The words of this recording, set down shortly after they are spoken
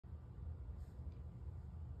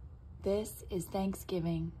This is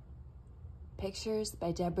Thanksgiving. Pictures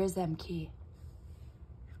by Deborah Zemke.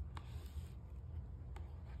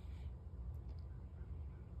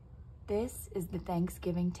 This is the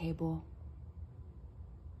Thanksgiving table.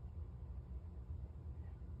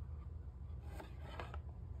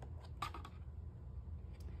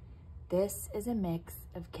 This is a mix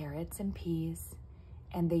of carrots and peas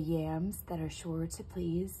and the yams that are sure to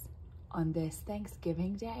please on this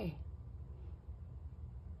Thanksgiving day.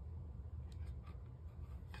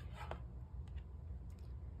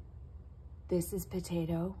 This is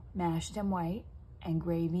potato, mashed and white, and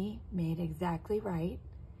gravy made exactly right,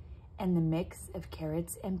 and the mix of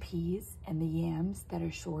carrots and peas and the yams that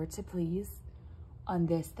are sure to please on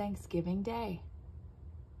this Thanksgiving day.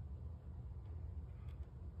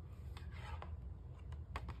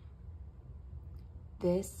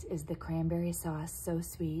 This is the cranberry sauce so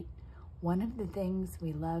sweet, one of the things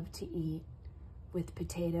we love to eat, with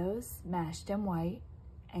potatoes mashed and white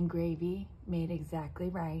and gravy made exactly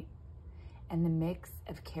right, and the mix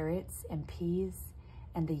of carrots and peas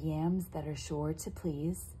and the yams that are sure to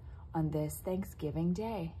please on this Thanksgiving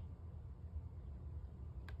day.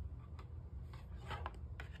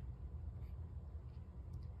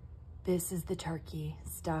 This is the turkey,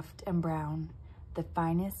 stuffed and brown, the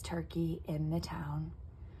finest turkey in the town.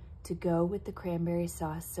 To go with the cranberry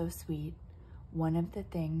sauce so sweet, one of the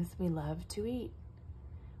things we love to eat.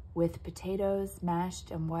 With potatoes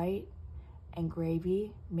mashed and white and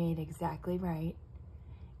gravy made exactly right,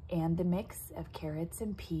 and the mix of carrots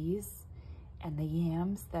and peas and the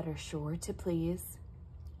yams that are sure to please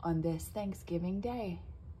on this Thanksgiving day.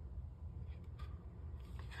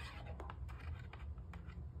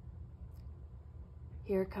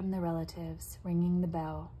 Here come the relatives ringing the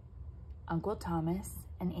bell. Uncle Thomas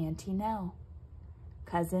and Auntie Nell,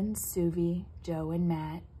 cousins Suvi, Joe, and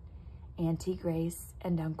Matt, Auntie Grace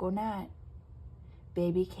and Uncle Nat,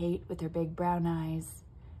 baby Kate with her big brown eyes,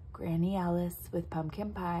 Granny Alice with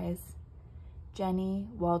pumpkin pies, Jenny,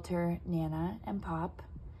 Walter, Nana, and Pop.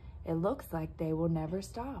 It looks like they will never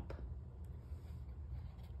stop.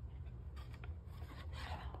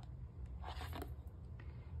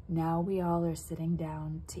 Now we all are sitting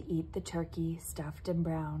down to eat the turkey stuffed and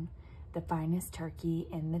brown, the finest turkey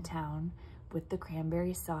in the town, with the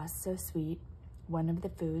cranberry sauce so sweet, one of the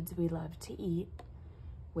foods we love to eat,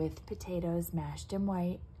 with potatoes mashed and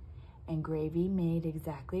white and gravy made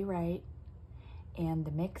exactly right, and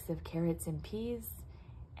the mix of carrots and peas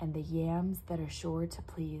and the yams that are sure to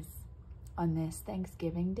please on this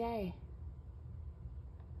Thanksgiving day.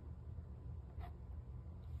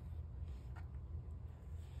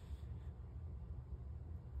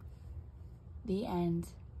 The end.